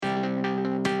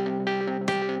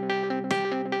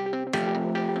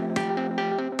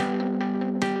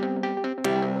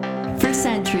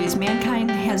mankind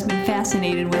has been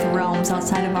fascinated with realms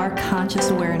outside of our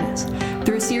conscious awareness.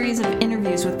 Through a series of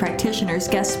interviews with practitioners,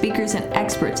 guest speakers, and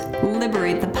experts,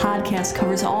 Liberate the podcast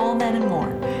covers all that and more.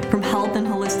 From health and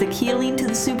holistic healing to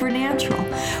the supernatural,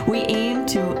 we aim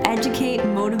to educate,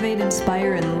 motivate,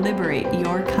 inspire, and liberate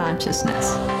your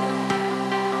consciousness.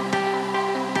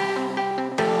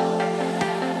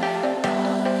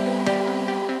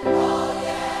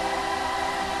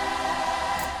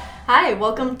 Hi,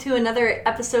 welcome to another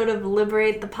episode of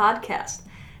Liberate the Podcast.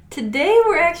 Today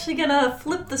we're actually going to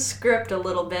flip the script a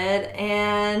little bit,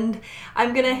 and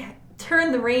I'm going to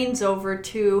turn the reins over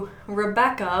to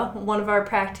Rebecca, one of our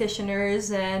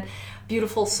practitioners and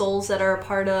beautiful souls that are a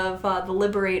part of the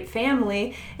Liberate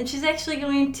family, and she's actually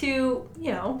going to,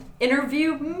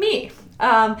 interview me.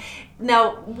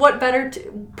 Now, what better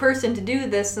person to do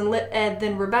this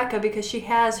than Rebecca, because she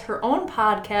has her own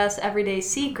podcast, Everyday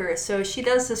Seeker, so she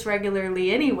does this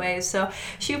regularly anyway, so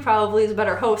she probably is a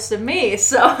better host than me,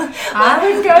 so... I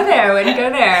wouldn't go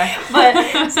there,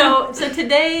 But, so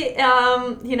today,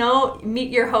 meet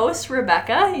your host,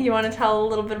 Rebecca. You want to tell a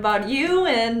little bit about you,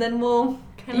 and then we'll...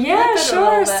 Yeah,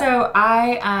 sure. So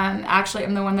I actually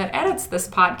am the one that edits this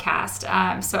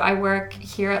podcast. So I work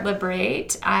here at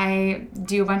Liberate. I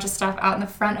do a bunch of stuff out in the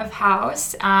front of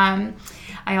house. I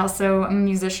also am a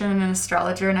musician and an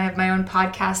astrologer, and I have my own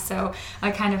podcast, so I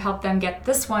kind of help them get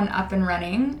this one up and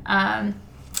running.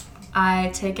 I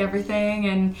take everything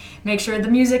and make sure the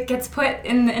music gets put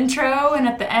in the intro and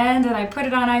at the end, and I put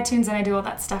it on iTunes, and I do all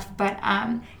that stuff. But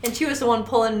and she was the one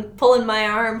pulling my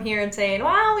arm here and saying,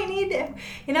 "Wow, we need to,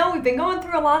 we've been going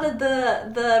through a lot of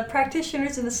the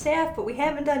practitioners and the staff, but we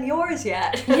haven't done yours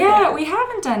yet." Yeah, we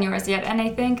haven't done yours yet, and I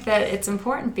think that it's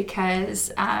important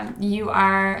because you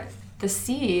are the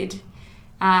seed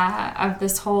of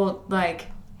this whole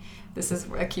This is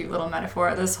a cute little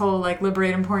metaphor. This whole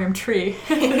Liberate Emporium tree.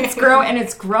 It's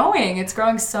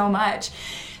growing so much.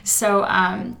 So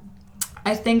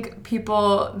I think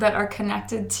people that are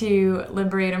connected to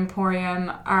Liberate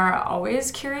Emporium are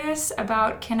always curious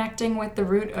about connecting with the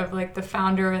root of the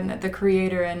founder and the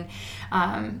creator. And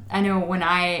I know when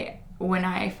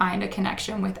I find a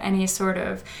connection with any sort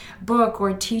of book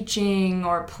or teaching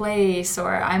or place,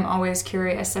 or I'm always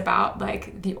curious about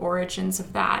the origins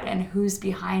of that and who's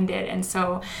behind it. And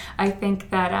so I think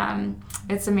that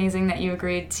it's amazing that you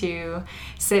agreed to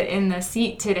sit in the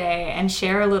seat today and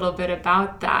share a little bit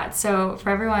about that. So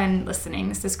for everyone listening,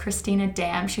 this is Christina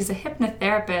Dam. She's a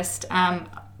hypnotherapist,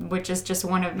 which is just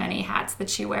one of many hats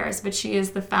that she wears, but she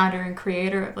is the founder and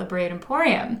creator of Liberate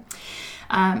Emporium.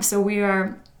 So we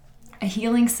are a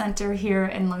healing center here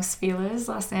in Los Feliz,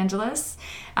 Los Angeles.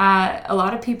 A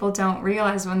lot of people don't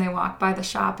realize when they walk by the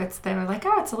shop, they're like,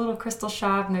 oh, it's a little crystal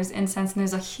shop, and there's incense, and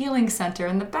there's a healing center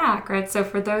in the back, right? So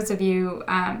for those of you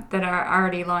that are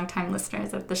already longtime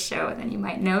listeners of the show, then you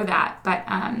might know that. But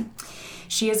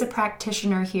she is a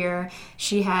practitioner here.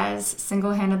 She has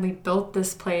single-handedly built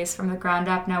this place from the ground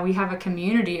up. Now, we have a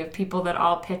community of people that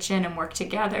all pitch in and work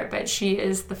together, but she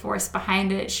is the force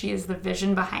behind it. She is the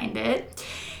vision behind it.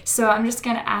 So I'm just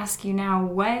going to ask you now,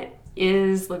 what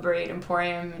is Liberate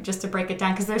Emporium, just to break it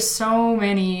down, because there's so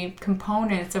many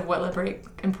components of what Liberate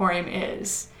Emporium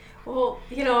is. Well,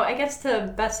 I guess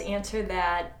to best answer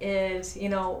that is,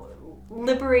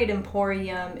 Liberate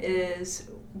Emporium is,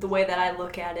 the way that I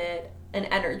look at it, an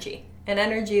energy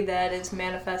that is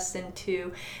manifest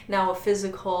into now a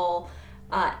physical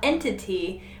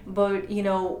entity, but,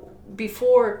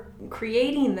 before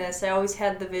creating this, I always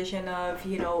had the vision of,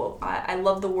 I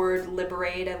love the word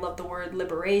liberate. I love the word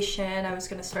liberation. I was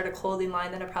going to start a clothing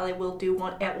line that I probably will do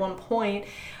at one point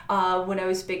when I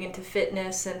was big into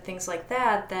fitness and things like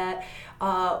that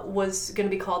was going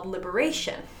to be called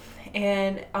Liberation.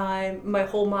 And my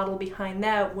whole model behind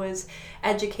that was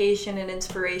education and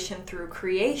inspiration through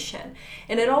creation.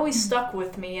 And it always stuck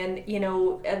with me. And,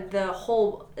 the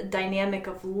whole dynamic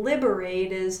of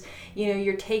liberate is,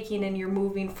 you're taking and you're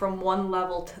moving from one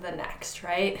level to the next,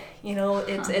 right?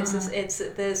 It's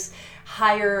this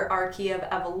hierarchy of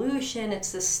evolution.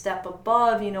 It's this step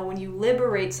above. When you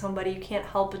liberate somebody, you can't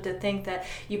help but to think that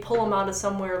you pull them out of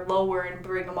somewhere lower and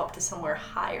bring them up to somewhere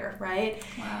higher, right?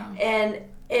 Wow. And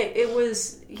it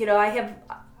was, I have,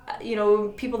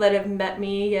 people that have met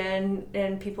me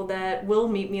and people that will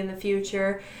meet me in the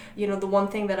future, the one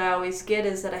thing that I always get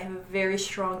is that I have a very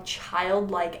strong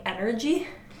childlike energy.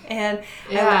 And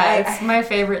it's my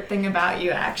favorite thing about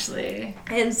you, actually.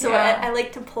 And so I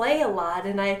like to play a lot,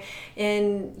 and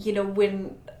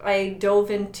when I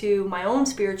dove into my own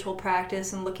spiritual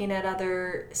practice and looking at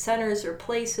other centers or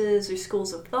places or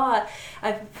schools of thought,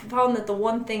 I've found that the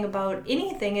one thing about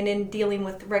anything, and in dealing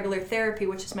with regular therapy,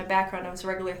 which is my background, I was a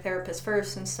regular therapist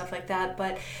first and stuff like that,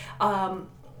 but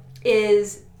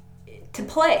is to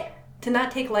play, to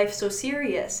not take life so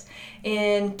serious,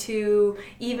 and to,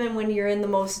 even when you're in the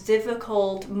most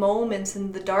difficult moments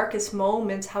and the darkest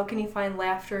moments, how can you find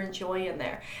laughter and joy in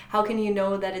there? How can you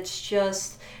know that it's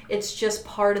just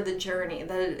part of the journey,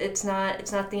 that it's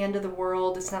not the end of the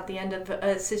world, it's not the end of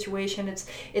a situation,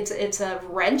 it's a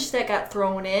wrench that got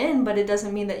thrown in, but it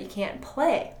doesn't mean that you can't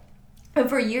play. And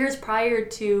for years prior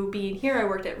to being here, I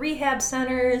worked at rehab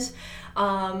centers.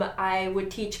 I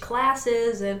would teach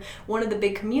classes, and one of the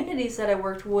big communities that I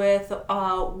worked with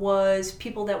was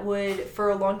people that would, for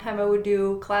a long time, I would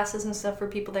do classes and stuff for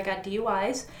people that got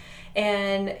DUIs.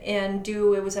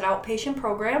 It was an outpatient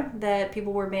program that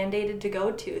people were mandated to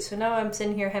go to. So now I'm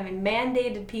sitting here having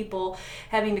mandated people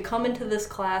having to come into this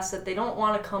class that they don't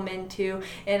want to come into,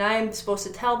 and I'm supposed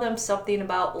to tell them something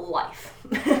about life,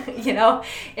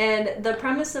 And the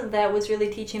premise of that was really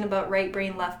teaching about right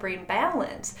brain, left brain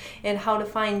balance, and how to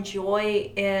find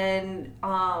joy and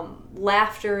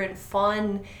laughter and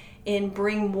fun, and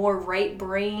bring more right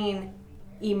brain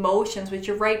emotions, which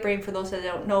your right brain, for those that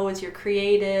don't know, is your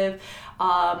creative,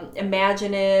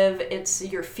 imaginative, it's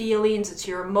your feelings, it's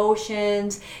your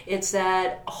emotions, it's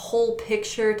that whole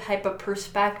picture type of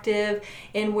perspective.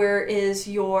 And whereas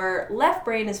your left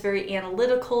brain is very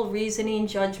analytical, reasoning,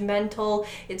 judgmental,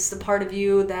 it's the part of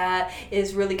you that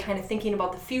is really kind of thinking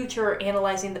about the future,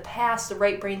 analyzing the past. The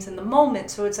right brain's in the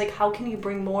moment. So it's like, how can you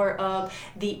bring more of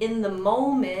the in the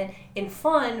moment and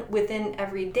fun within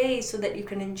every day so that you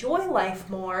can enjoy life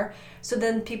more, so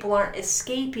then people aren't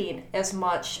escaping as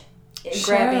much,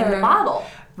 grabbing the bottle.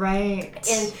 Right.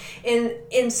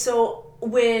 And so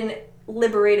when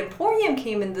Liberate Emporium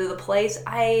came into the place,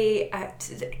 I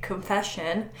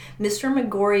confession, Mr.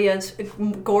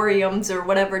 Megorium's or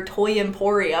whatever, Toy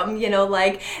Emporium,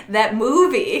 like that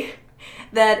movie,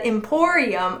 that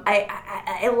Emporium,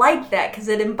 I liked that because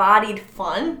it embodied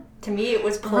fun. To me, it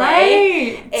was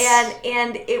play, right.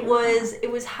 and it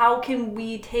was how can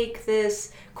we take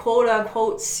this quote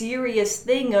unquote serious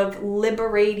thing of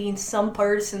liberating some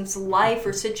person's life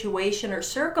or situation or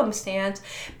circumstance,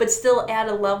 but still add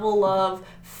a level of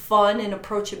fun and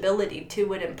approachability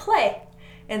to it and play.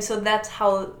 And so that's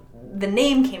how the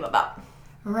name came about.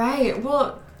 Right.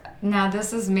 Well, now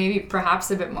this is maybe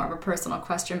perhaps a bit more of a personal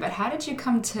question, but how did you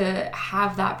come to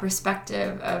have that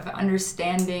perspective of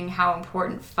understanding how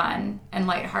important fun and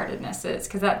lightheartedness is?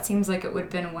 Because that seems like it would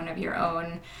have been one of your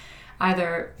own,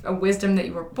 either a wisdom that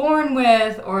you were born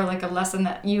with or like a lesson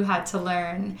that you had to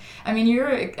learn. I mean,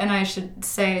 and I should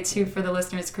say too for the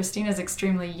listeners, Christina's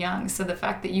extremely young. So the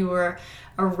fact that you were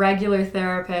a regular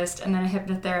therapist and then a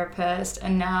hypnotherapist,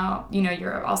 and now,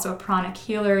 you're also a pranic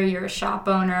healer, you're a shop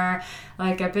owner,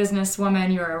 like a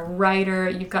businesswoman, you're a writer,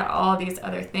 you've got all these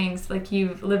other things. Like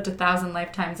you've lived 1,000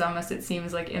 lifetimes almost, it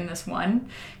seems like, in this one,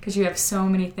 because you have so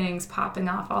many things popping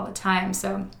off all the time.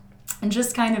 So I'm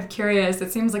just kind of curious.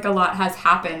 It seems like a lot has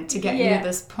happened to get you to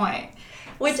this point.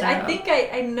 Which I think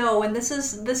I know, and this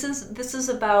is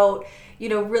about,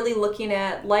 really looking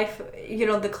at life,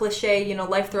 the cliche,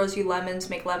 life throws you lemons,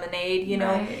 make lemonade,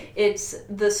 Right. It's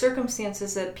the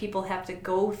circumstances that people have to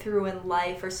go through in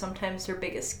life are sometimes their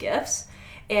biggest gifts.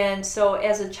 And so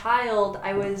as a child,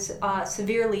 I was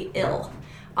severely ill.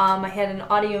 I had an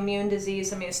autoimmune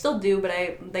disease. I mean, I still do, but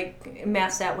I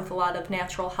masked that with a lot of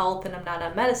natural health, and I'm not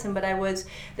on medicine, but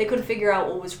they couldn't figure out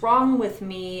what was wrong with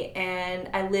me, and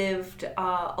I lived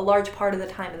a large part of the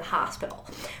time in the hospital.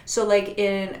 So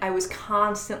I was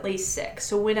constantly sick.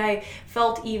 So when I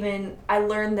I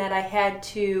learned that I had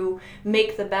to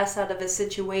make the best out of a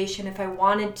situation if I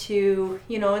wanted to,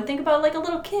 and think about like a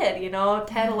little kid,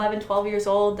 10, 11, 12 years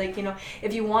old,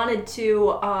 if you wanted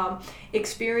to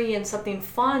experience something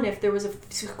fun, if there was a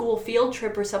school field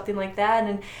trip or something like that.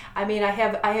 And I mean, I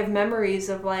have memories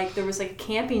of there was a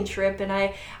camping trip, and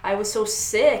I was so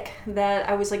sick that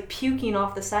I was puking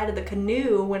off the side of the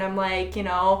canoe when I'm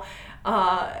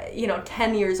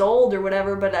 10 years old or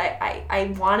whatever, but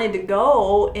I wanted to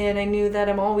go, and I knew that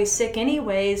I'm always sick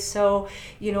anyways, so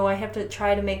I have to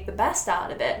try to make the best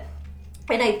out of it.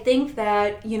 And I think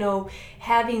that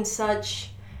having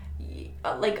such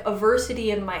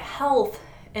adversity in my health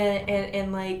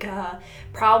and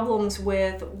problems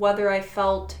with whether I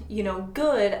felt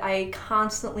good, I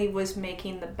constantly was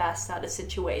making the best out of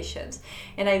situations,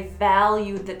 and I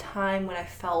valued the time when I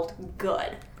felt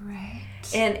good. Right.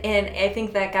 And I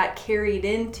think that got carried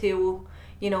into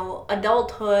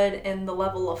adulthood and the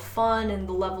level of fun and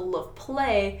the level of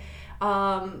play,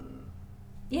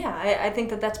 I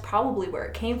think that's probably where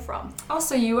it came from.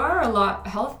 Also, you are a lot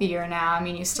healthier now. I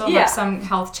mean, you still have some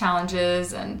health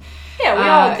challenges, and we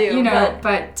all do.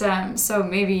 But so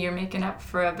maybe you're making up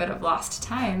for a bit of lost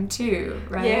time too,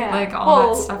 right? Yeah. Like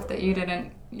all that stuff that you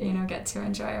didn't, get to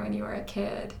enjoy when you were a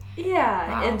kid.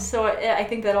 Yeah, wow. And so I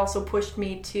think that also pushed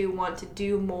me to want to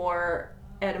do more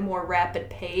at a more rapid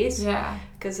pace. Yeah.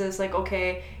 Because it's like,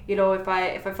 okay, if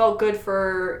I felt good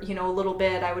for, a little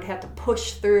bit, I would have to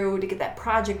push through to get that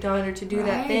project done or to do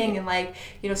that thing.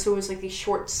 And so it was like these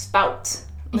short spouts.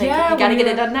 Like, you gotta get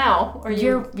it done now. Or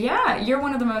you're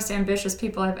one of the most ambitious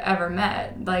people I've ever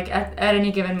met. Like at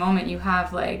any given moment you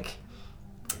have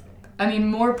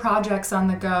more projects on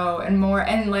the go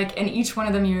and each one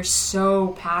of them you're so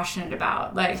passionate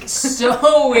about,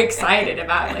 so excited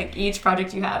about, each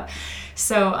project you have.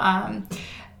 So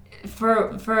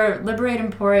for Liberate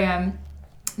Emporium,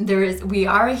 we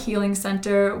are a healing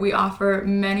center. We offer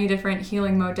many different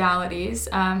healing modalities.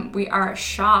 We are a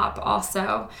shop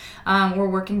also. We're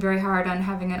working very hard on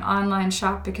having an online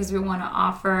shop because we want to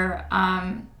offer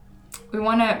we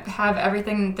want to have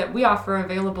everything that we offer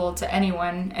available to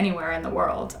anyone, anywhere in the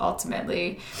world,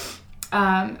 ultimately.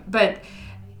 But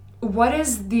what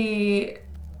is the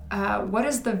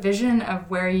vision of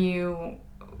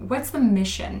what's the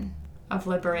mission of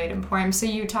Liberate Emporium? So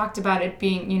you talked about it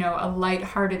being, a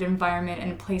lighthearted environment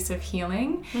and a place of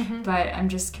healing, but I'm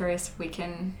just curious if we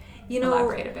can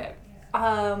elaborate a bit.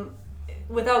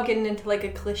 Without getting into a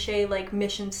cliche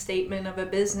mission statement of a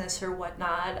business or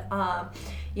whatnot,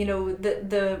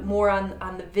 the more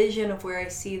on the vision of where I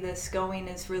see this going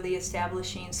is really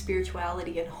establishing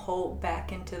spirituality and hope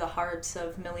back into the hearts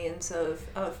of millions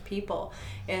of people,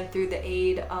 and through the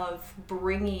aid of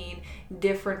bringing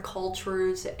different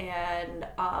cultures and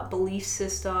belief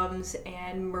systems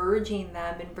and merging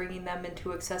them and bringing them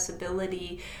into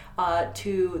accessibility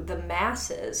to the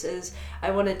masses. Is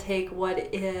I want to take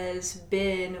what has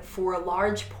been for a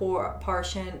large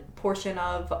portion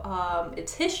of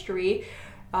its history.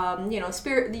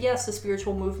 The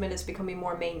spiritual movement is becoming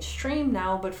more mainstream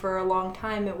now, but for a long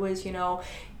time it was,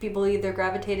 people either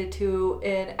gravitated to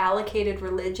an allocated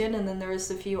religion, and then there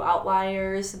was a few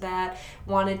outliers that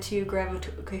wanted to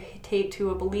gravitate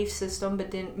to a belief system, but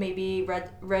didn't maybe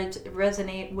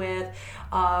resonate with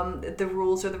the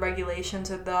rules or the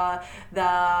regulations of of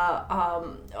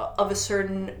a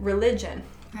certain religion.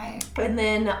 Right. And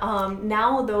then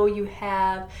now, though, you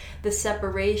have the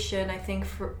separation, I think,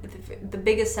 for the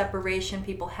biggest separation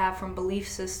people have from belief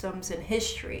systems in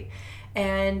history.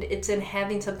 And it's in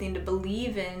having something to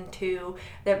believe into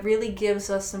that really gives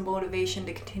us some motivation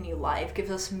to continue life, gives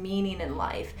us meaning in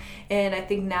life. And I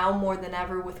think now more than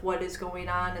ever, with what is going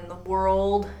on in the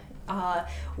world,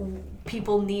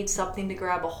 people need something to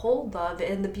grab a hold of.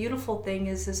 And the beautiful thing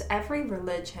is every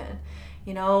religion,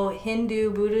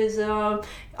 Hindu, Buddhism,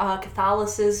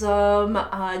 Catholicism,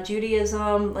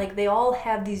 Judaism, they all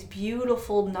have these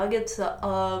beautiful nuggets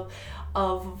of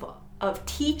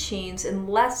teachings and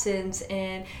lessons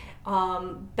and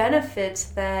benefits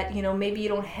that, maybe you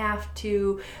don't have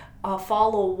to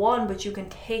follow one, but you can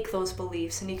take those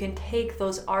beliefs and you can take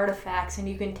those artifacts and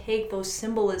you can take those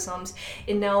symbolisms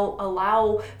and now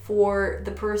allow for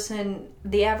the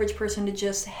average person to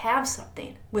just have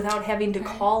something without having to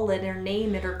call it or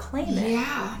name it or claim it.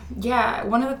 Yeah.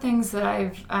 One of the things that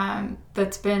I've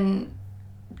that's been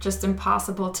just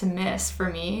impossible to miss for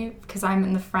me, because I'm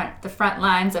in the front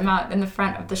lines, I'm out in the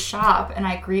front of the shop, and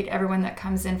I greet everyone that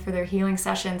comes in for their healing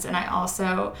sessions, and I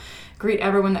also greet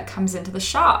everyone that comes into the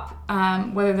shop,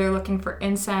 whether they're looking for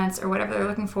incense or whatever they're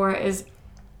looking for. It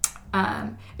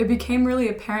became really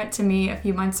apparent to me a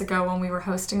few months ago when we were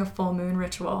hosting a full moon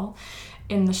ritual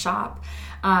in the shop,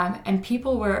 and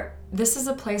this is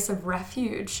a place of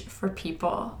refuge for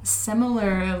people,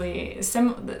 similar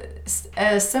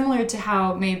to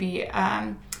how maybe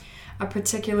a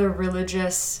particular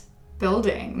religious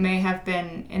building may have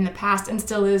been in the past and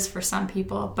still is for some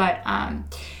people, but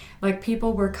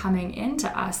people were coming into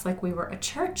us like we were a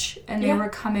church, and they were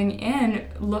coming in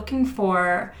looking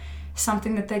for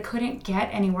something that they couldn't get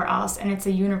anywhere else, and it's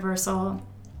a universal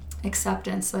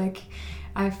acceptance.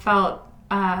 I felt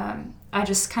I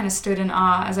just kind of stood in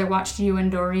awe as I watched you and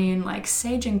Doreen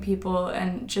saging people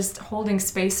and just holding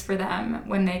space for them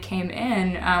when they came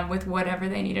in with whatever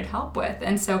they needed help with.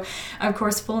 And so, of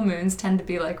course, full moons tend to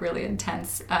be really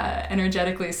intense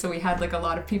energetically, so we had a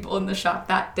lot of people in the shop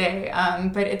that day.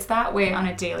 But it's that way on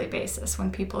a daily basis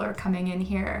when people are coming in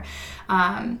here.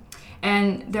 And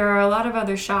there are a lot of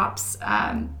other shops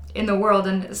in the world,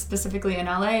 and specifically in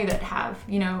LA, that have,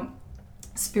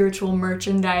 spiritual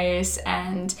merchandise,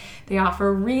 and they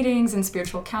offer readings and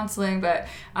spiritual counseling. But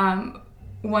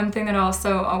one thing that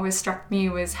also always struck me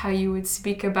was how you would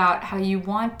speak about how you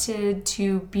wanted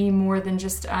to be more than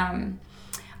just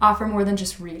offer more than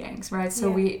just readings, right?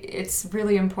 So it's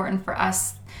really important for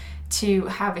us to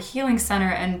have a healing center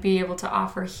and be able to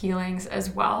offer healings as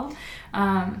well.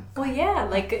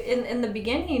 Like in the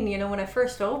beginning, when I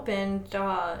first opened,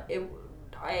 I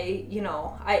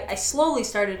slowly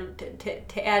started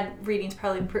to add readings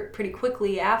probably pretty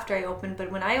quickly after I opened. But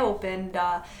when I opened,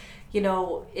 I do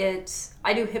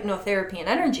hypnotherapy and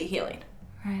energy healing,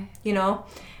 right?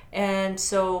 And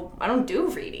so I don't do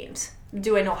readings.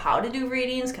 Do I know how to do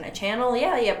readings? Can I channel?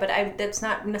 Yeah, but that's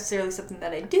not necessarily something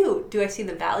that I do. Do I see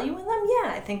the value in them?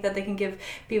 Yeah, I think that they can give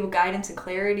people guidance and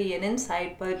clarity and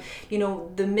insight, but,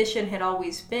 the mission had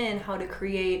always been how to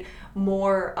create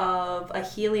more of a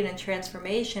healing and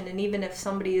transformation. And even if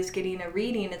somebody is getting a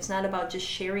reading, it's not about just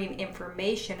sharing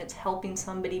information. It's helping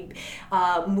somebody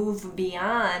move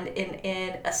beyond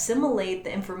and assimilate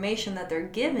the information that they're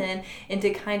given, and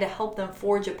to kind of help them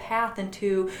forge a path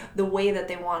into the way that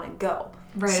they want to go.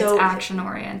 Right, so it's action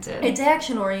oriented. It's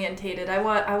action orientated. I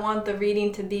want the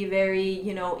reading to be very,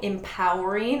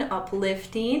 empowering,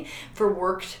 uplifting, for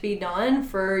work to be done,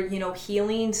 for,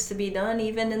 healings to be done,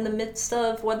 even in the midst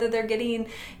of whether they're getting,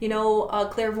 a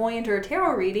clairvoyant or a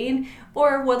tarot reading,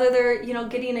 or whether they're,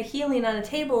 getting a healing on a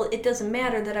table. It doesn't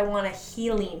matter that I want a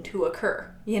healing to occur,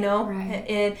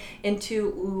 right. and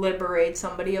to liberate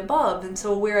somebody above. And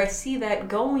so where I see that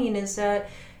going is that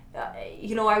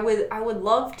I would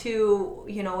love to,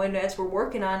 and as we're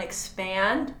working on,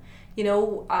 expand.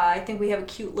 I think we have a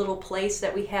cute little place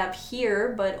that we have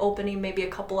here, but opening maybe a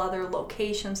couple other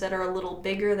locations that are a little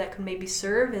bigger that could maybe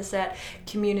serve as that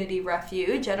community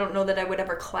refuge. I don't know that I would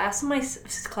ever classify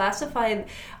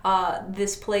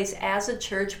this place as a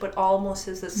church, but almost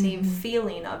as the same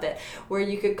feeling of it, where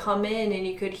you could come in and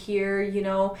you could hear,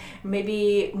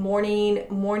 maybe morning.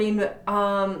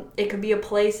 It could be a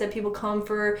place that people come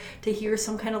to hear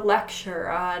some kind of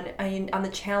lecture on the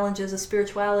challenges of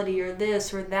spirituality, or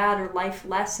this or that, or life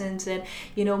lessons, and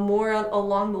more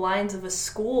along the lines of a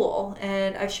school.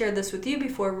 And I've shared this with you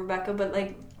before, Rebecca, but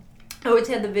I always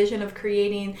had the vision of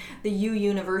creating the U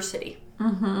University.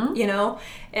 Mm-hmm.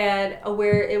 And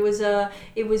where it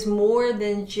was more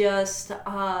than just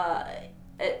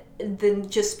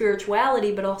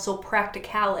spirituality, but also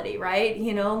practicality, right?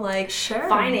 Sure.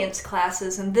 Finance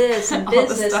classes and this and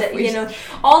business,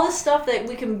 all the stuff that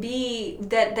we can be,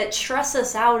 that stress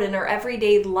us out in our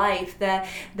everyday life,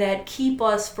 that keep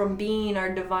us from being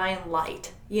our divine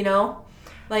light,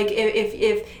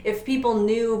 If people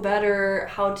knew better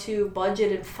how to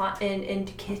budget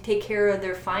and take care of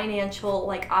their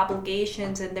financial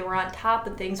obligations, and they were on top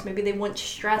of things, maybe they wouldn't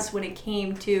stress when it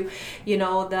came to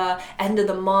the end of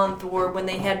the month, or when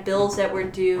they had bills that were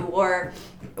due or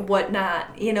whatnot.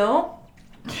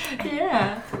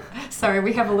 Yeah. Sorry,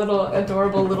 we have a little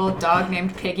adorable little dog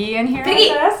named Piggy in here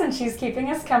with us, and she's keeping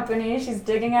us company. She's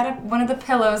digging at one of the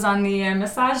pillows on the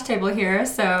massage table here,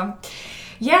 so...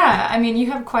 Yeah, I mean, you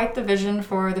have quite the vision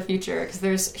for the future, because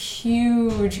there's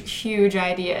huge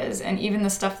ideas, and even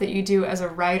the stuff that you do as a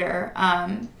writer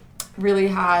really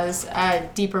has a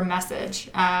deeper message.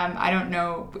 I don't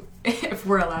know if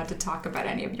we're allowed to talk about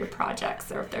any of your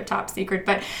projects or if they're top secret,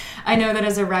 but I know that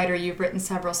as a writer, you've written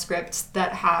several scripts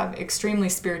that have extremely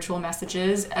spiritual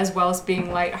messages, as well as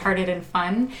being lighthearted and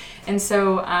fun. And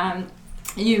so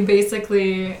you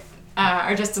basically...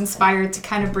 are just inspired to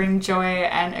kind of bring joy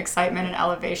and excitement and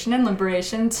elevation and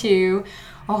liberation to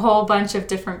a whole bunch of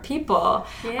different people.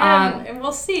 Yeah, and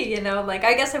we'll see,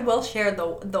 I guess I will share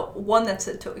the one that's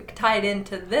tied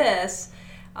into this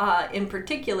in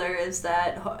particular, is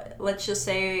that, let's just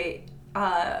say,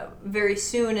 very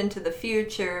soon into the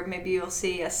future, maybe you'll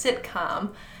see a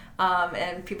sitcom,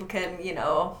 and people can,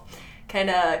 kind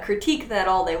of critique that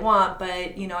all they want, but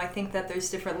I think that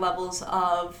there's different levels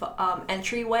of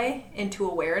entryway into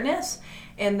awareness,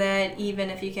 and that even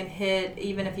if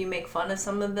you make fun of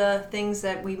some of the things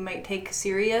that we might take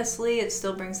seriously, it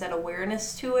still brings that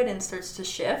awareness to it and starts to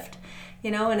shift.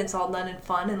 And it's all done in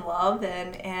fun and love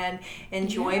and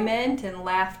enjoyment and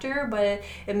laughter, but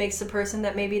it makes the person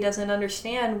that maybe doesn't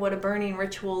understand what a burning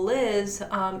ritual is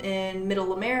in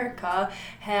Middle America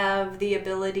have the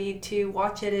ability to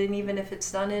watch it, and even if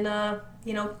it's done in a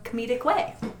comedic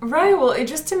way. Right. Well,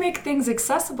 just to make things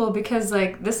accessible, because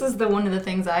this is one of the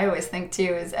things I always think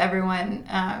too, is everyone.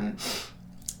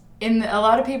 A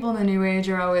lot of people in the New Age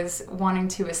are always wanting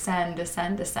to ascend,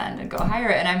 and go higher.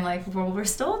 And I'm like, well, we're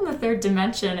still in the third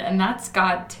dimension, and that's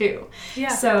God too. Yeah.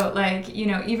 So,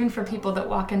 even for people that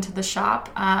walk into the shop,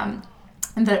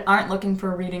 that aren't looking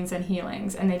for readings and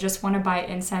healings, and they just want to buy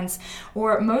incense,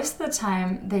 or most of the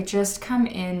time they just come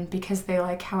in because they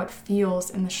like how it feels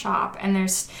in the shop. And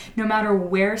there's, no matter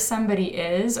where somebody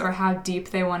is or how deep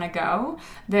they want to go,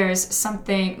 there's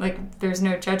something like, there's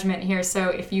no judgment here. So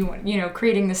if you know,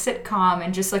 creating the sitcom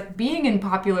and just like being in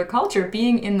popular culture,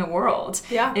 being in the world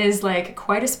is like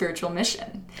quite a spiritual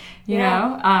mission, you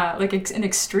know, like an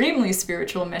extremely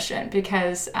spiritual mission,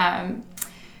 because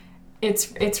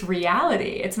it's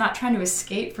reality. It's not trying to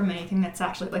escape from anything. That's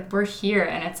actually like, we're here,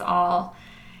 and it's all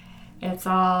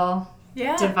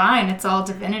divine. It's all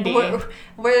divinity.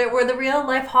 We're the real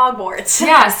life Hogwarts.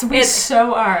 Yes, we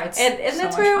so are. And so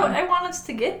that's where I want us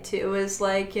to get to, is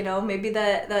like, you know, maybe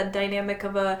that dynamic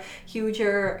of a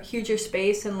huger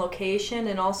space and location,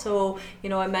 and also, you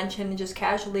know, I mentioned just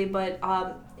casually, but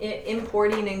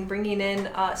importing and bringing in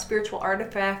spiritual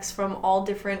artifacts from all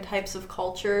different types of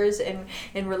cultures and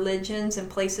religions and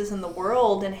places in the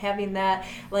world, and having that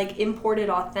like imported,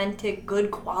 authentic,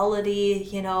 good quality,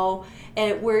 you know,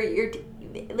 and where you're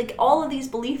like, all of these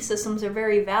belief systems are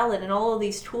very valid, and all of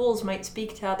these tools might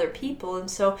speak to other people. And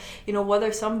so, you know,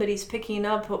 whether somebody's picking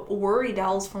up worry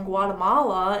dolls from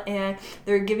Guatemala and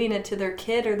they're giving it to their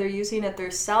kid, or they're using it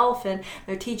themselves, and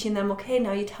they're teaching them, okay,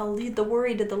 now you lead the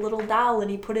worry to the little doll,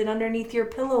 and you put it underneath your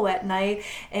pillow at night,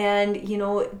 and, you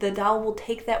know, the doll will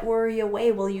take that worry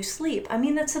away while you sleep. I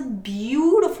mean, that's a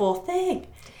beautiful thing.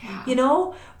 Yeah. You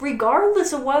know,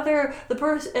 regardless of whether the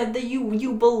person that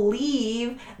you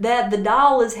believe that the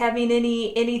doll is having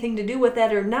anything to do with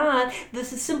that or not,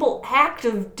 this is simple act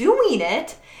of doing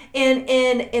it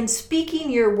and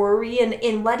speaking your worry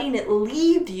and letting it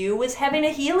leave you is having a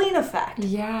healing effect.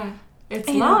 Yeah. It's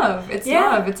love. It's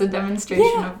love. It's a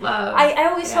demonstration of love. I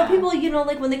always tell people, you know,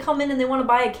 like when they come in and they want to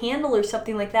buy a candle or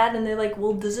something like that, and they're like,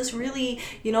 well, does this really,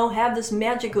 you know, have this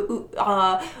magic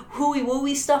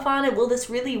hooey-wooey stuff on it? Will this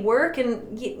really work?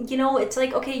 And, you know, it's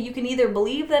like, okay, you can either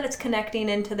believe that it's connecting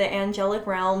into the angelic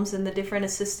realms and the different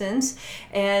assistants,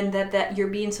 and that you're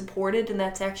being supported, and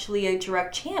that's actually a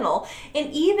direct channel.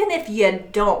 And even if you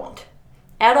don't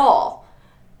at all,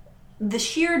 the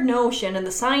sheer notion and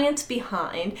the science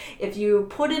behind, if you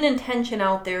put an intention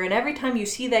out there, and every time you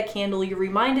see that candle, you're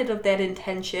reminded of that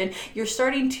intention, you're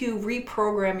starting to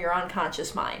reprogram your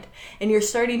unconscious mind. And you're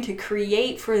starting to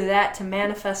create for that to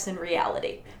manifest in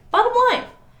reality. Bottom line.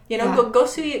 You know, go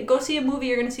see a movie.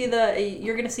 You're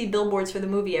gonna see billboards for the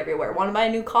movie everywhere. Want to buy a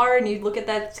new car, and you look at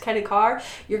that kind of car,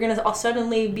 you're gonna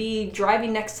suddenly be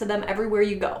driving next to them everywhere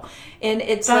you go. And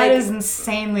it's that is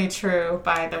insanely true,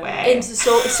 by the way. And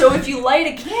so if you light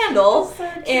a candle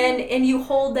and you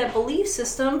hold that belief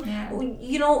system,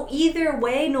 you know, either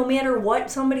way, no matter what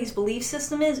somebody's belief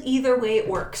system is, either way it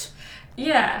works.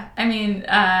 Yeah, I mean,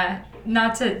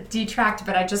 not to detract,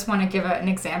 but I just want to give an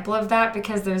example of that,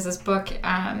 because there's this book,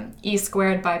 E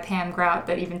Squared by Pam Grout,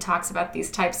 that even talks about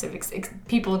these types of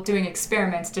people doing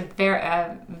experiments to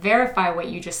verify what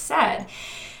you just said.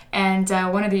 And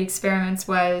one of the experiments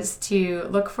was to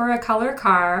look for a color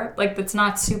car, like that's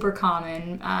not super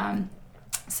common.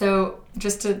 So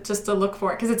just to look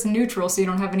for it, because it's neutral, so you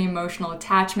don't have any emotional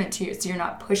attachment to it, so you're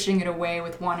not pushing it away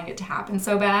with wanting it to happen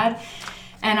so bad.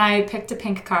 And I picked a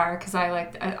pink car because I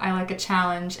like a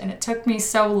challenge, and it took me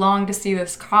so long to see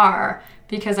this car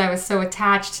because I was so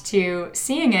attached to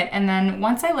seeing it. And then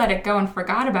once I let it go and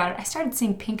forgot about it, I started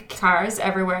seeing pink cars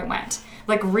everywhere I went,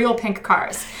 like real pink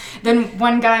cars. Then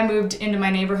one guy moved into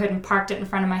my neighborhood and parked it in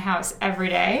front of my house every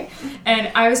day,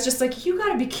 and I was just like, you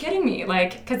gotta be kidding me,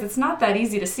 like, because it's not that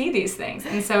easy to see these things.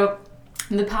 And so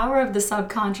the power of the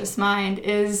subconscious mind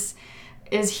is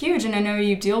huge, and I know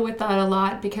you deal with that a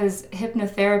lot, because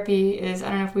hypnotherapy is, I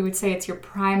don't know if we would say it's your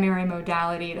primary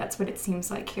modality. That's what it seems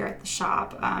like here at the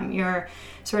shop. Your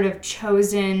sort of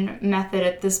chosen method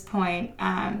at this point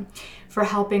for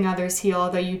helping others heal,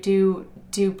 although you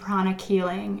do pranic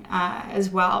healing as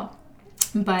well.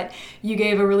 But you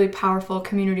gave a really powerful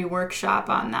community workshop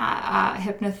on that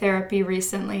hypnotherapy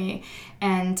recently,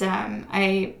 and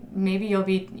maybe you'll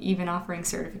be even offering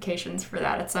certifications for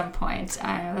that at some point.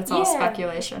 I know that's all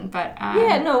speculation, but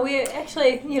we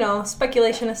actually, you know,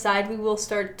 speculation aside, we will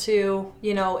start to,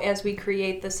 you know, as we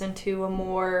create this into a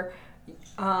more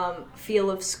feel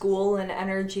of school and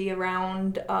energy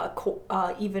around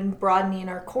even broadening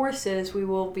our courses, we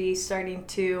will be starting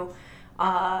to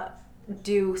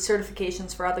do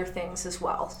certifications for other things as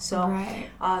well. So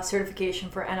certification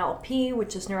for NLP,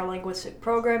 which is neuro-linguistic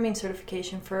programming,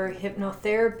 certification for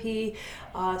hypnotherapy,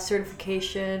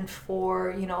 certification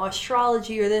for, you know,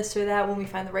 astrology or this or that when we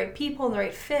find the right people and the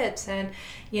right fits. And,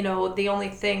 you know, the only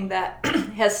thing that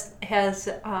has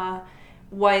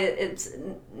why it's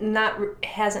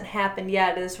hasn't happened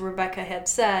yet, as Rebecca had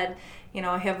said. You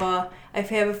know, I have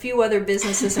a few other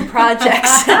businesses and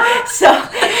projects. so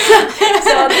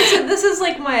this is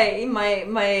like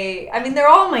my I mean, they're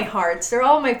all my hearts, they're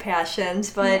all my passions,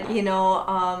 but you know,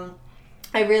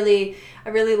 I really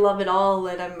love it all,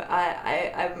 and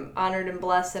I'm honored and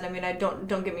blessed. And I mean,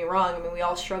 don't get me wrong. I mean, we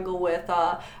all struggle with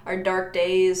our dark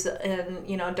days and,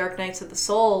 you know, dark nights of the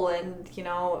soul, and, you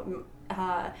know,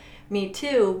 me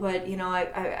too. But, you know,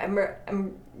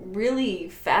 I'm really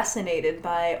fascinated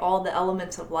by all the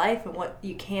elements of life and what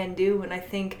you can do. And I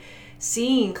think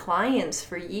seeing clients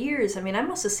for years, I mean, I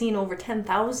must have seen over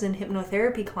 10,000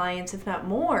 hypnotherapy clients, if not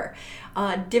more,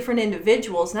 different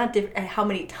individuals, not how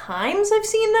many times I've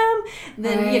seen them.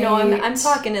 Then, you know, I'm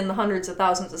talking in the hundreds of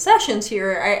thousands of sessions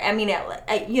here. I mean,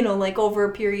 you know, like over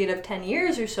a period of 10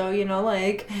 years or so, you know,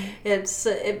 like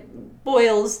it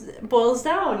boils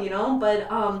down, you know, but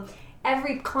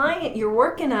every client you're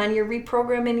working on, you're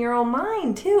reprogramming your own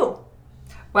mind too.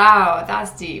 Wow,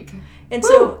 that's deep. And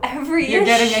so you're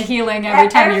getting a healing every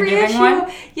time you're giving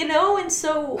one, you know. And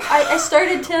so I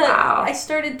started to wow. I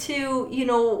started to, you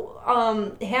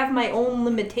know, have my own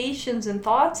limitations and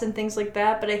thoughts and things like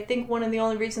that. But I think one of the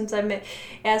only reasons I'm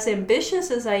as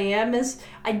ambitious as I am is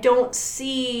I don't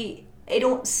see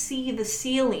the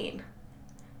ceiling.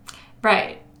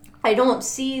 Right. I don't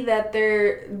see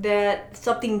that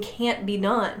something can't be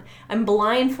done. I'm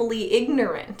blindly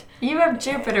ignorant. You have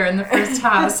Jupiter in the first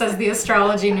house as the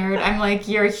astrology nerd. I'm like,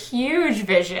 you're a huge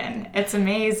vision. It's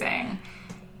amazing.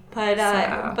 But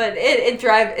it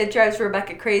drives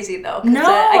Rebecca crazy though. No,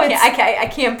 I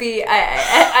can't be.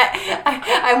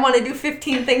 I want to do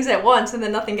 15 things at once and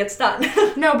then nothing gets done.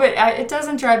 No, but it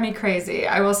doesn't drive me crazy.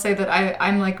 I will say that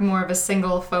I'm like more of a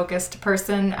single focused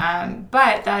person.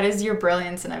 But that is your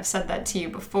brilliance, and I've said that to you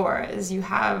before. Is you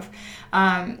have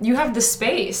the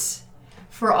space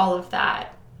for all of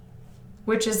that,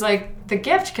 which is like the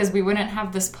gift, because we wouldn't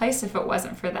have this place if it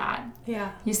wasn't for that.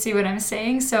 Yeah. You see what I'm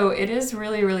saying? So it is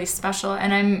really, really special.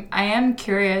 And I am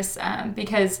curious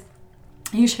because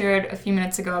you shared a few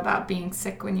minutes ago about being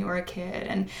sick when you were a kid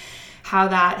and how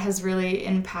that has really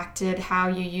impacted how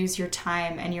you use your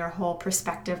time and your whole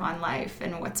perspective on life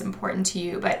and what's important to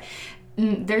you. But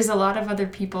there's a lot of other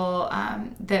people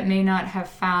that may not have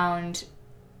found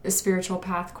a spiritual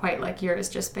path quite like yours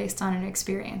just based on an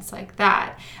experience like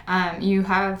that. You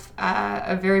have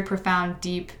a very profound,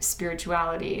 deep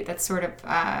spirituality that's sort of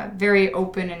very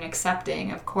open and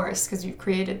accepting, of course, because you've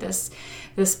created this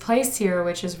place here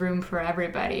which is room for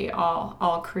everybody,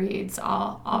 all creeds,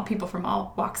 all people from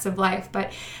all walks of life.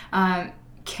 But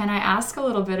can I ask a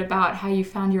little bit about how you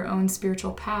found your own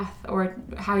spiritual path, or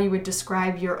how you would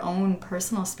describe your own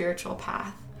personal spiritual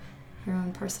path, your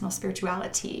own personal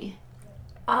spirituality?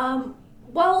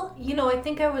 Well, you know, I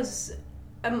think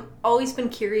I'm always been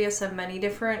curious on many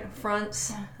different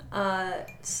fronts. Yeah.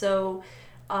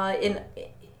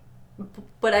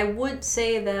 But I would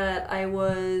say that I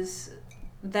was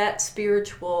that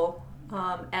spiritual,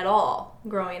 at all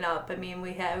growing up. I mean,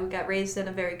 we got raised in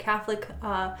a very Catholic,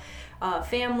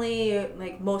 family.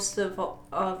 Like most of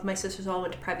my sisters all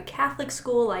went to private Catholic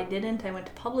school. I didn't. I went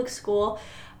to public school.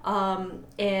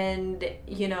 And,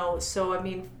 you know, so, I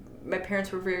mean, my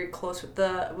parents were very close with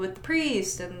the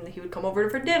priest, and he would come over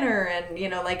for dinner, and, you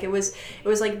know, like it was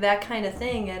like that kind of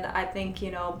thing. And I think,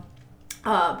 you know,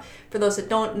 for those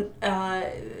that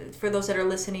are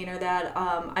listening, or that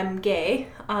I'm gay,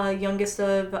 youngest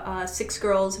of 6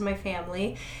 girls in my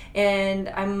family, and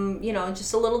I'm, you know,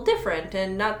 just a little different.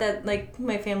 And not that like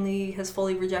my family has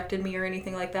fully rejected me or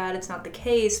anything like that, it's not the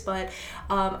case, but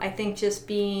I think just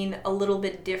being a little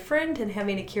bit different and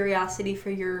having a curiosity for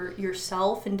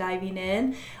yourself and diving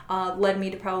in led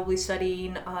me to probably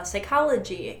studying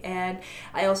psychology. And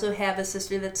I also have a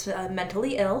sister that's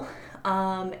mentally ill.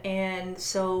 And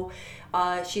so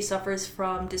she suffers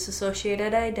from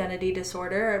dissociated identity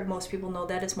disorder. Most people know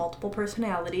that as multiple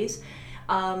personalities.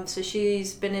 So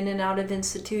she's been in and out of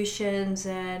institutions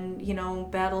and, you know,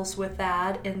 battles with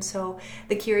that. And so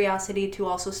the curiosity to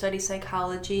also study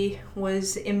psychology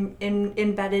was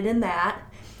embedded in that.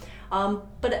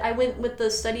 But I went with the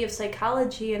study of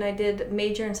psychology, and I did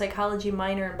major in psychology,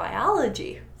 minor in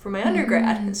biology for my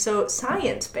undergrad. Mm-hmm. So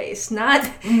science-based, not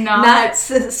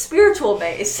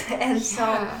spiritual-based. And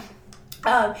so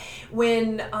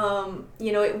when,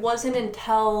 you know, it wasn't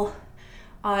until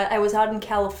I was out in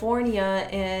California,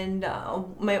 and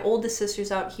my oldest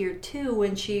sister's out here too,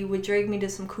 and she would drag me to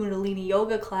some Kundalini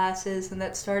yoga classes, and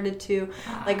that started to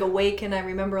like awaken. I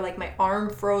remember like my arm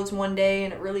froze one day,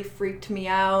 and it really freaked me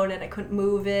out, and I couldn't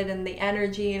move it, and the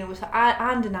energy, and it was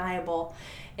undeniable.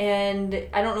 And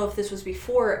I don't know if this was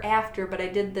before or after, but I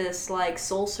did this like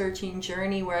soul-searching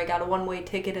journey where I got a one-way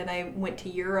ticket and I went to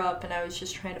Europe, and I was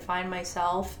just trying to find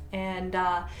myself. And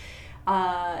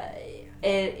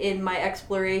in my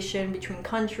exploration between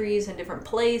countries and different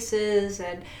places,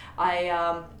 and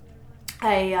I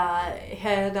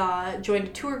had joined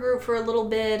a tour group for a little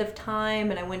bit of time,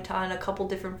 and I went on a couple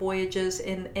different voyages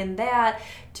in that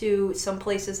to some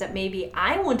places that maybe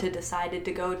I wouldn't have decided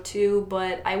to go to,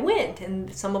 but I went,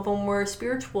 and some of them were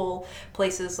spiritual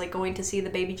places, like going to see the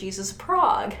Baby Jesus of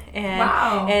Prague,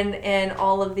 and and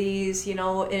all of these,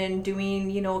 and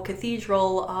doing, a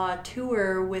cathedral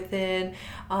tour within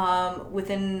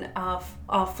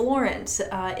Florence,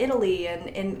 Italy,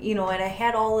 and I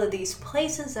had all of these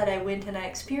places that I went and I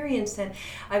experienced, and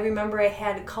I remember I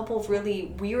had a couple of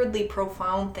really weirdly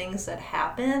profound things that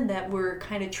happened that were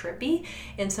kind of trippy,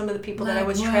 and some of the people that I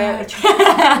was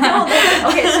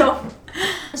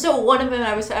so one of them,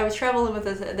 I was traveling with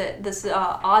this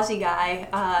Aussie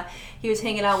guy. He was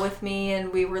hanging out with me,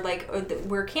 and we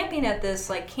were camping at this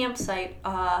like campsite.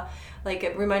 Like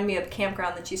it reminded me of the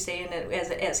campground that you stay in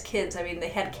as kids. I mean, they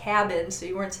had cabins, so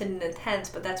you weren't sitting in tents,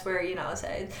 but that's where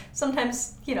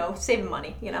sometimes saving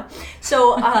money.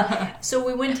 So so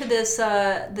we went to this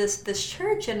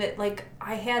church, and it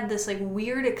I had this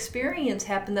weird experience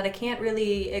happen that I can't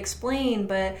really explain,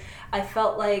 but I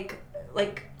felt like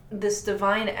this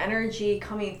divine energy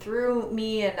coming through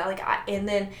me, and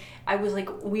then I was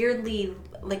weirdly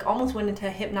almost went into a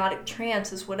hypnotic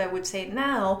trance is what I would say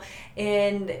now.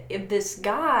 And this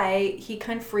guy, he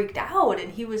kind of freaked out,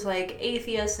 and he was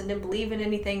atheist and didn't believe in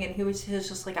anything, and he was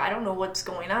just I don't know what's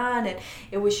going on. And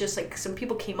it was just some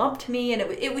people came up to me, and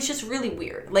it was just really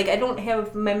weird. I don't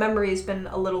have, my memory has been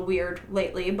a little weird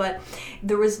lately, but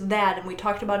there was that, and we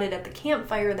talked about it at the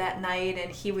campfire that night,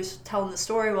 and he was telling the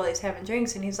story while he's having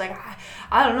drinks, and he's like,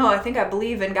 I don't know, I think I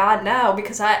believe in God now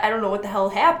because I don't know what the hell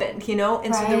happened,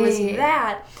 and so there was that.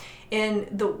 And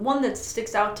the one that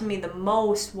sticks out to me the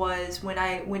most was when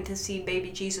I went to see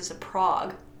Baby Jesus of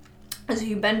Prague. So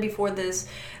you've been before this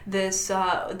place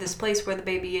where the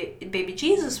baby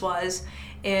Jesus was,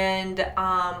 and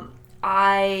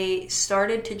I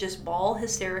started to just bawl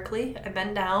hysterically. I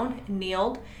bent down and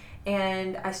kneeled,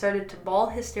 and I started to bawl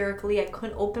hysterically. I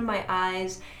couldn't open my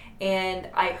eyes, and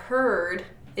I heard,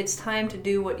 "It's time to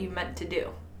do what you meant to do."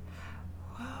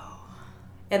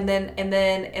 And then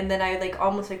I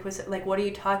almost was what are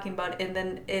you talking about? And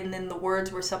then the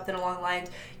words were something along the lines,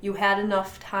 "You had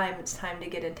enough time. It's time to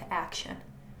get into action."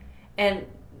 And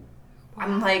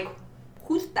I'm like,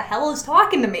 who the hell is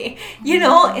talking to me?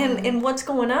 And what's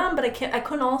going on? But I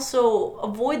couldn't also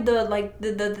avoid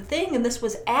the thing. And this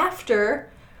was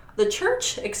after the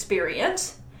church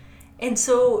experience. And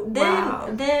so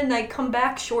then I come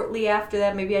back shortly after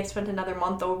that. Maybe I spent another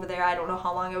month over there. I don't know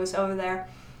how long I was over there.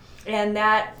 And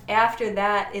after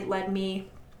that, it led me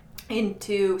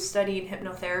into studying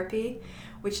hypnotherapy,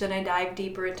 which then I dived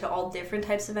deeper into all different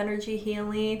types of energy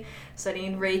healing,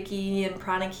 studying Reiki and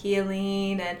pranic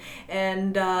healing,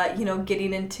 and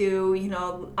getting into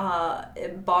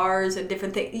bars and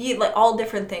different things, all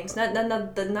different things. Not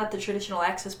the traditional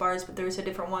Access bars, but there was a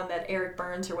different one that Eric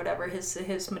Burns or whatever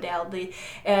his modality,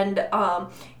 and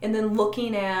then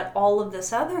looking at all of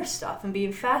this other stuff and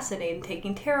being fascinated,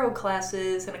 taking tarot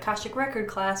classes and Akashic record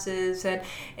classes, and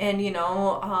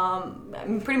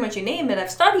pretty much you name it, I've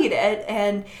studied it.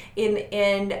 And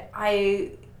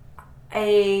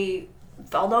I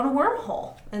fell down a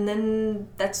wormhole, and then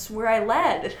that's where I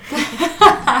led.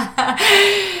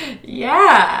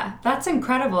 Yeah, that's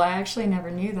incredible. I actually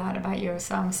never knew that about you,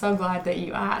 so I'm so glad that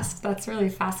you asked. That's really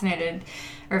fascinating,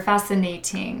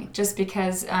 just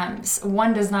because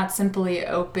one does not simply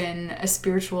open a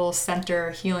spiritual center,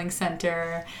 healing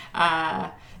center,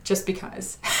 just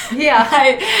because.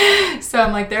 Yeah. So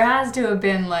I'm there has to have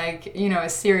been a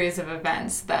series of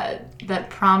events that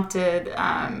prompted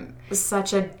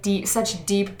such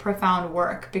deep, profound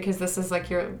work, because this is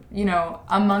your,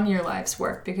 among your life's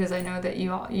work, because I know that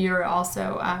you're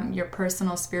also, your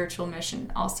personal spiritual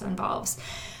mission also involves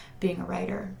being a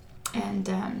writer,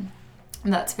 and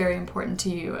that's very important to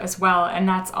you as well. And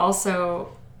that's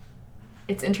also,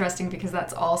 it's interesting because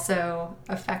that's also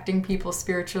affecting people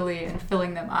spiritually and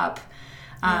filling them up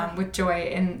with joy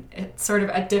in it's sort of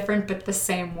a different but the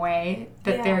same way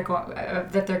that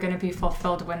they're going to be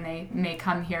fulfilled when they may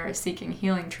come here seeking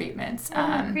healing treatments.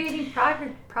 Creating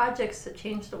projects to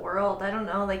change the world. I don't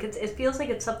know. Like it feels like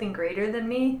it's something greater than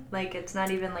me. Like it's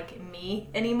not even like me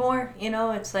anymore. You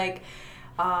know, it's like,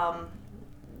 I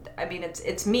mean,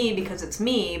 it's me because it's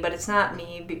me, but it's not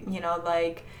me. You know,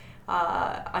 like.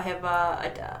 I have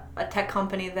a tech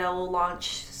company that will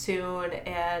launch soon,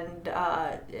 and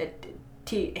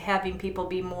having people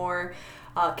be more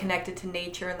connected to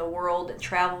nature and the world and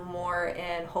travel more,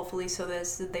 and hopefully so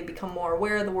that they become more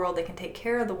aware of the world, they can take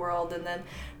care of the world. And then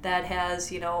that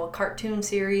has, you know, a cartoon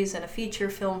series and a feature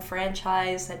film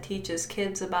franchise that teaches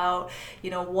kids about,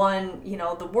 you know,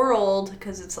 the world,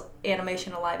 because it's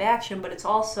animation and live action, but it's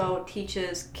also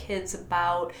teaches kids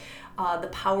about the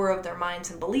power of their minds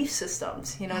and belief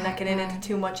systems, you know, not getting into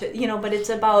too much, you know, but I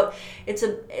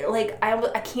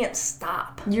can't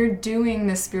stop. You're doing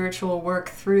the spiritual work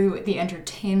through the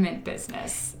entertainment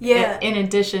business. Yeah. In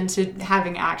addition to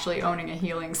actually owning a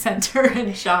healing center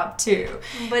and shop too.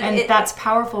 But that's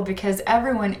powerful because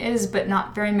everyone is, but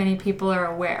not very many people are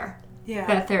aware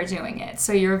that they're doing it.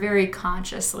 So you're very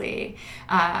consciously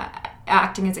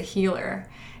acting as a healer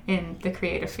in the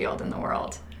creative field in the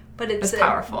world. But it's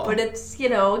powerful. But it's, you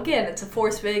know, again, it's a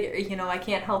force figure. You know, I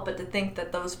can't help but to think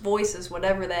that those voices,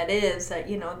 whatever that is, that,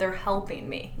 you know, they're helping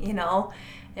me, you know,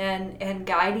 and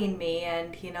guiding me.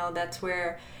 And, you know, that's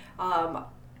where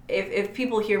if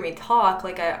people hear me talk,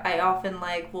 like I often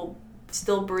will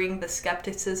still bring the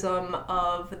skepticism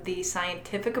of the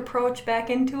scientific approach back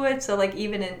into it. So like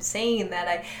even in saying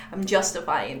that, I'm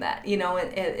justifying that, you know,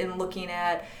 in looking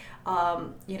at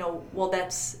you know, well,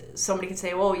 that's, somebody can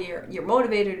say, well, you're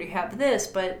motivated, or you have this,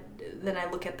 but then I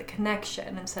look at the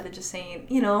connection instead of just saying,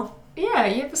 you know. Yeah,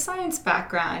 you have a science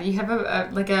background. You have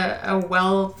a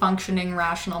well-functioning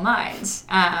rational mind.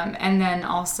 And then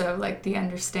also like the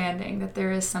understanding that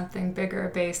there is something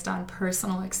bigger based on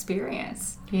personal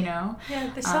experience, you know? Yeah,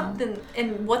 there's something,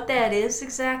 and what that is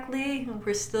exactly,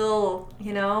 we're still,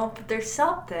 you know, but there's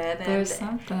something.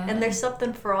 And there's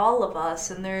something for all of us,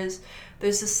 and there's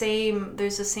the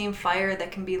same fire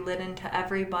that can be lit into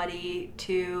everybody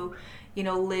to, you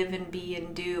know, live and be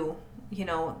and do, you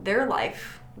know, their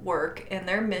life work and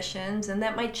their missions, and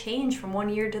that might change from one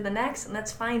year to the next, and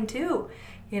that's fine too,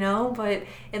 you know. But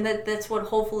that's what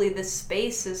hopefully this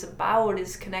space is about,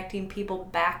 is connecting people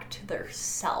back to their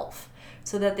self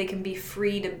so that they can be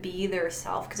free to be their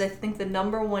self. Because I think the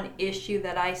number one issue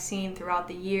that I've seen throughout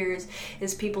the years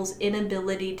is people's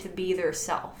inability to be their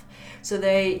self. So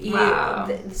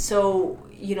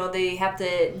you know, they have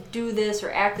to do this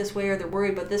or act this way, or they're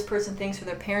worried about this person thinks, or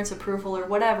their parents' approval, or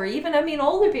whatever. Even, I mean,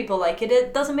 older people like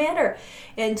it doesn't matter.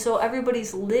 And so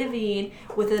everybody's living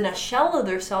within a shell of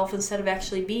their self instead of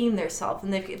actually being their self.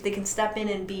 And if they can step in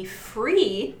and be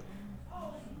free,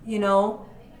 you know,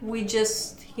 we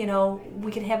just, you know,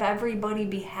 we can have everybody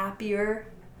be happier,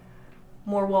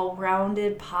 more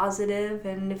well-rounded, positive.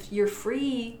 And if you're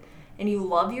free and you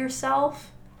love yourself,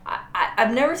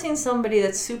 I've never seen somebody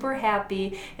that's super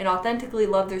happy and authentically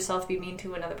love their self be mean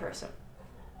to another person.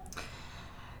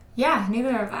 Yeah,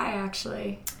 neither have I,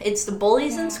 actually. It's the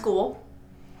bullies in school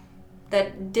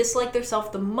that dislike their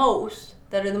self the most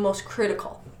that are the most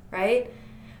critical, right?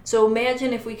 So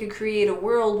imagine if we could create a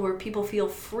world where people feel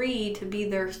free to be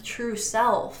their true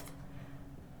self.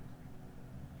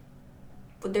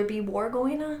 Would there be war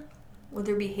going on? Would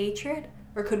there be hatred?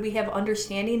 Or could we have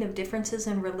understanding of differences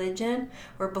in religion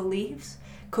or beliefs?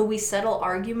 Could we settle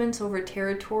arguments over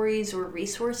territories or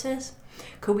resources?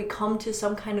 Could we come to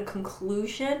some kind of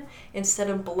conclusion instead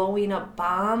of blowing up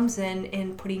bombs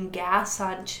and putting gas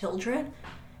on children?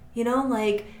 You know,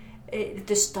 like,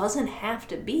 this doesn't have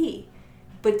to be.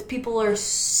 But people are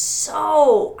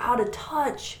so out of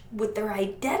touch with their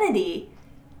identity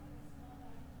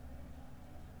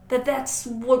that's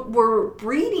what we're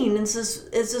breeding, is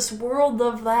this world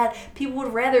of that people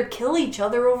would rather kill each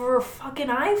other over a fucking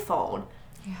iPhone.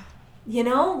 Yeah. You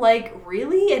know, like,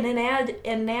 really? An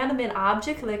inanimate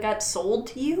object that got sold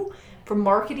to you for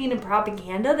marketing and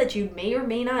propaganda that you may or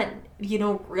may not, you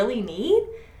know, really need?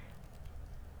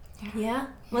 Yeah.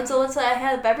 Let's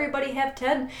have everybody have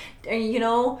 10, you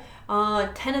know,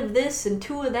 10 of this and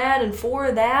 2 of that and 4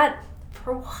 of that.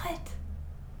 For what?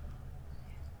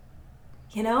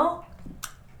 You know?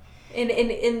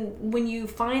 And when you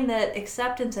find that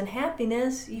acceptance and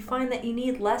happiness, you find that you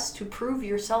need less to prove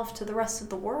yourself to the rest of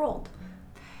the world.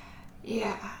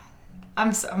 Yeah.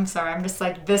 I'm sorry. I'm just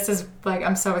like, this is like,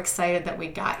 I'm so excited that we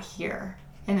got here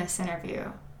in this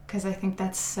interview, because I think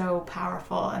that's so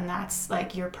powerful, and that's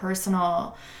like your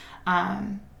personal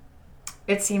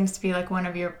it seems to be like one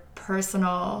of your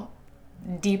personal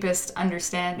deepest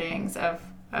understandings of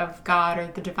God or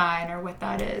the divine or what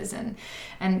that is, and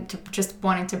to just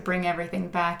wanting to bring everything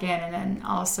back in, and then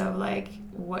also like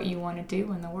what you want to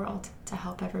do in the world to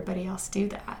help everybody else do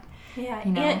that. Yeah,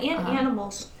 and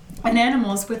animals. And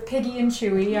animals with Piggy and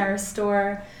Chewy, our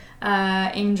store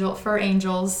fur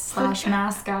angels /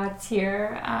 mascots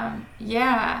here.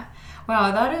 Yeah.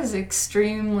 Wow, that is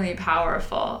extremely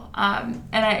powerful.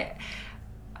 And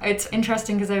it's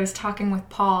interesting because I was talking with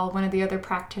Paul, one of the other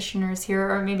practitioners here,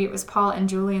 or maybe it was Paul and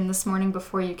Julian this morning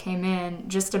before you came in,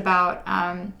 just about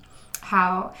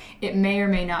how it may or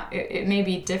may not, it may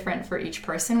be different for each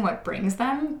person what brings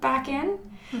them back in,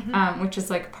 which is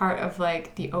like part of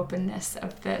like the openness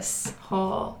of this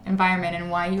whole environment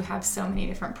and why you have so many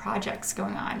different projects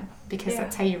going on, because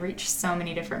that's how you reach so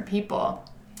many different people.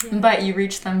 But you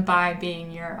reach them by being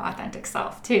your authentic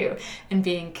self too, and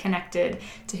being connected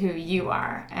to who you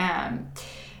are.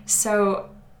 So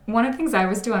one of the things I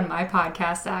always do on my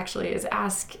podcast actually is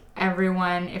ask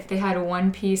everyone if they had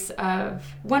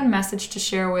one message to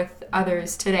share with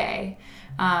others today,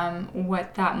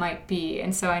 what that might be.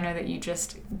 And so I know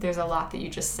that there's a lot that you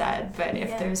just said, but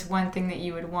if there's one thing that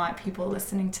you would want people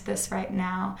listening to this right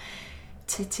now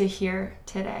to hear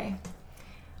today.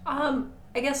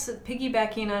 I guess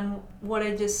piggybacking on what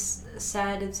I just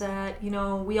said is that,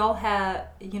 we all have,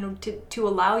 to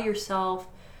allow yourself,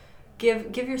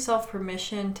 give yourself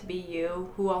permission to be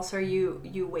you. Who else are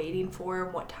you waiting for?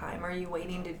 And what time are you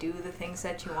waiting to do the things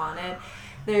that you wanted?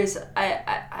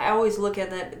 I always look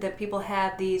at that people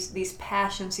have these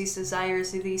passions, these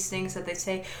desires, these things that they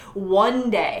say one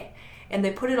day. And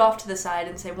they put it off to the side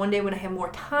and say, one day when I have more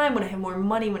time, when I have more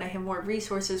money, when I have more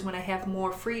resources, when I have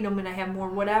more freedom, when I have more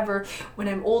whatever, when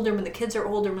I'm older, when the kids are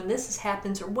older, when this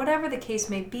happens, or whatever the case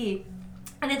may be.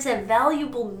 And it's a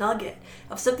valuable nugget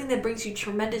of something that brings you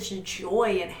tremendous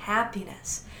joy and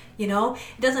happiness. It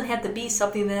doesn't have to be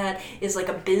something that is like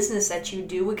a business that you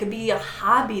do. It could be a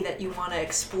hobby that you want to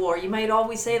explore. You might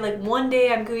always say, like, one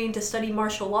day I'm going to study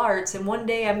martial arts, and one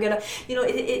day I'm going to,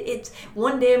 it's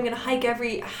one day I'm going to hike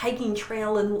every hiking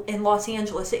trail in Los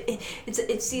Angeles.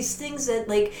 It's these things that,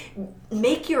 like,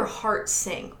 make your heart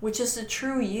sing, which is the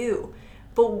true you.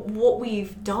 But what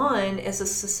we've done as a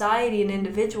society and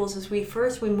individuals is we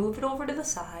move it over to the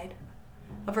side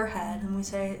of our head, and we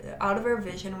say, out of our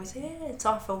vision, and we say, it's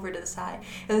off over to the side,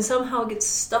 and then somehow it gets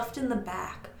stuffed in the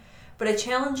back. But I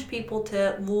challenge people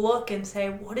to look and say,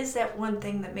 what is that one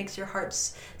thing that makes your heart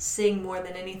sing more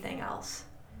than anything else?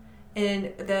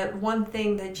 And that one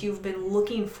thing that you've been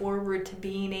looking forward to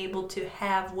being able to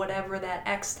have, whatever that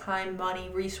X time, money,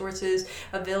 resources,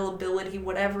 availability,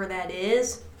 whatever that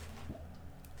is,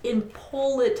 and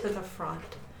pull it to the front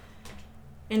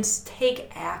and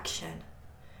take action.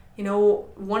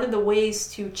 One of the ways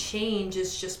to change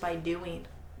is just by doing.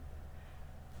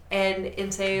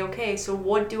 And say, okay, so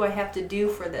what do I have to do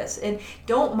for this? And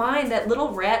don't mind that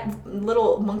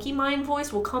little monkey mind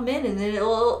voice will come in, and then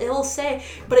it'll say,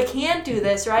 but I can't do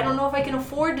this, or I don't know if I can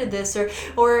afford to this,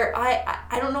 or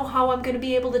I don't know how I'm going to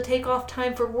be able to take off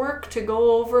time for work to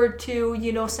go over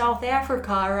to, South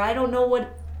Africa, or I don't know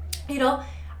what,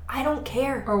 I don't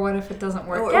care. Or what if it doesn't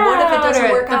work out? Or what if it doesn't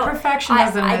work out? The perfectionism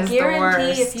is the worst. I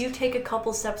guarantee if you take a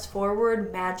couple steps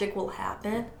forward, magic will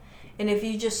happen. And if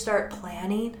you just start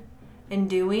planning and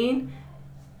doing,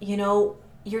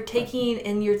 you're taking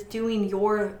and you're doing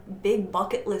your big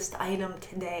bucket list item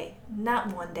today,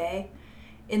 not one day.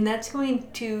 And that's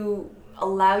going to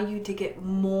allow you to get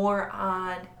more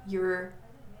on your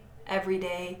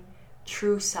everyday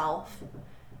true self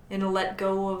and to let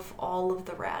go of all of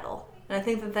the rattle. And I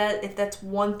think that if that's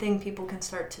one thing people can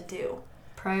start to do.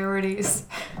 Priorities.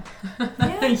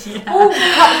 Yeah.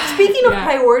 Oh, speaking of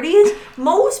priorities,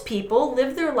 most people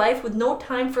live their life with no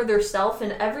time for their self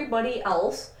and everybody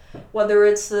else, whether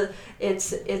it's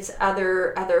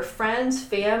other friends,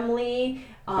 family,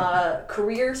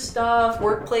 career stuff,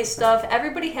 workplace stuff.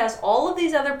 Everybody has all of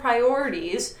these other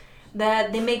priorities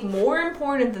that they make more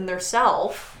important than their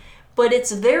self. But it's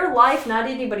their life, not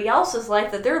anybody else's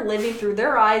life, that they're living through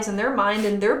their eyes and their mind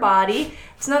and their body.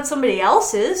 It's not somebody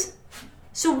else's.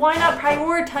 So why not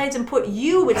prioritize and put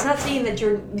you? It's not saying that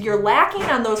you're lacking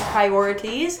on those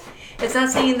priorities. It's not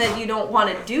saying that you don't want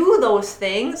to do those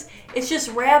things. It's just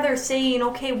rather saying,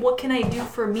 okay, what can I do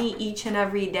for me each and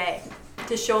every day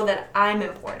to show that I'm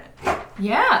important?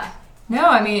 Yeah. No,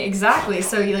 I mean, exactly.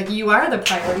 So, you are the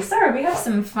priority. Sorry, we have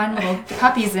some fun little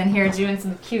puppies in here doing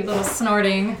some cute little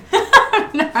snorting.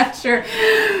 I'm not sure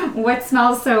what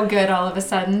smells so good all of a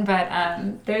sudden, but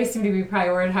they seem to be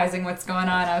prioritizing what's going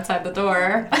on outside the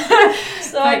door.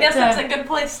 So I guess that's a good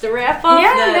place to wrap up.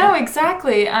 Yeah, then. no,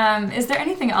 exactly. Is there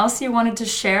anything else you wanted to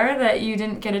share that you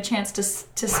didn't get a chance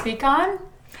to speak on?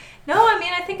 No, I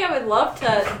mean, I think I would love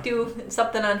to do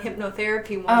something on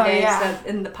hypnotherapy one day,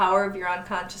 in the power of your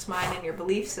unconscious mind and your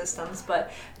belief systems.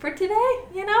 But for today,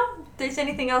 if there's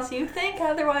anything else you think,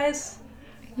 otherwise...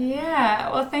 Yeah,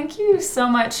 well, thank you so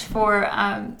much for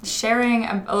sharing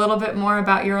a little bit more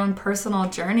about your own personal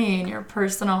journey and your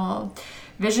personal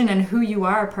vision and who you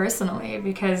are personally,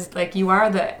 because like you are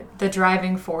the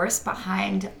driving force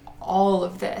behind all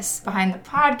of this, behind the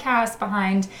podcast,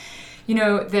 behind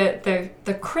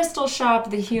the crystal shop,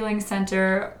 the healing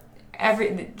center.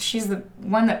 She's the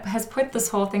one that has put this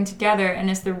whole thing together, and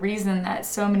is the reason that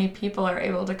so many people are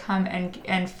able to come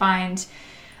and find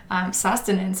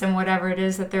sustenance in whatever it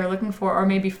is that they're looking for, or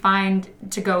maybe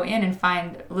to go in and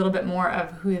find a little bit more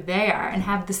of who they are and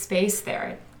have the space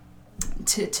there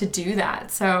to do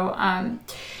that. So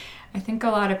I think a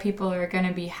lot of people are going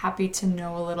to be happy to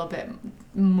know a little bit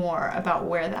more about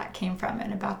where that came from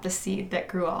and about the seed that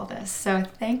grew all this. So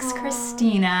thanks,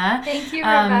 Christina. Thank you,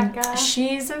 Rebecca.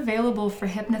 She's available for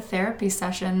hypnotherapy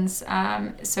sessions.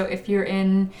 So if you're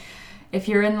in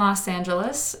Los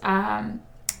Angeles,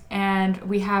 and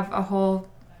we have a whole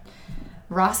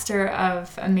roster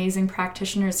of amazing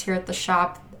practitioners here at the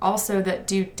shop also that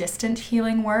do distant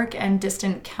healing work and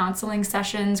distant counseling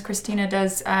sessions. Christina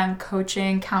does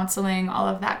coaching, counseling, all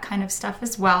of that kind of stuff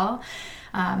as well.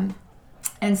 And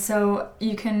so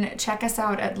you can check us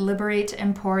out at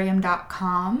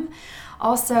liberateemporium.com.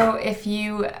 Also, if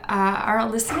you are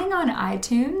listening on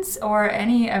iTunes or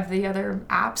any of the other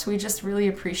apps, we just really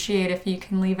appreciate if you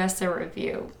can leave us a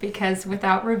review, because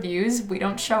without reviews, we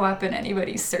don't show up in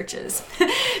anybody's searches.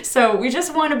 So we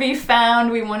just want to be found.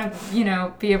 We want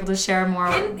to, be able to share more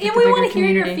with the bigger community. And we want to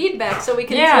hear your feedback so we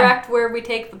can direct where we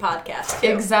take the podcast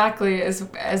to. Exactly,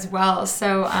 as well.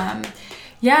 So,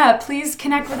 please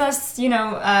connect with us,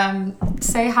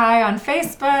 say hi on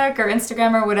Facebook or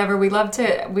Instagram or whatever.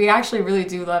 We actually really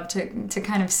do love to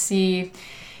kind of see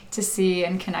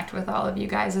and connect with all of you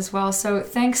guys as well. So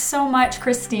thanks so much,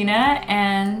 Christina.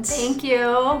 And thank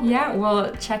you. Yeah,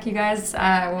 we'll check you guys.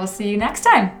 We'll see you next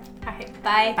time. All right,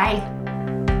 bye. Bye.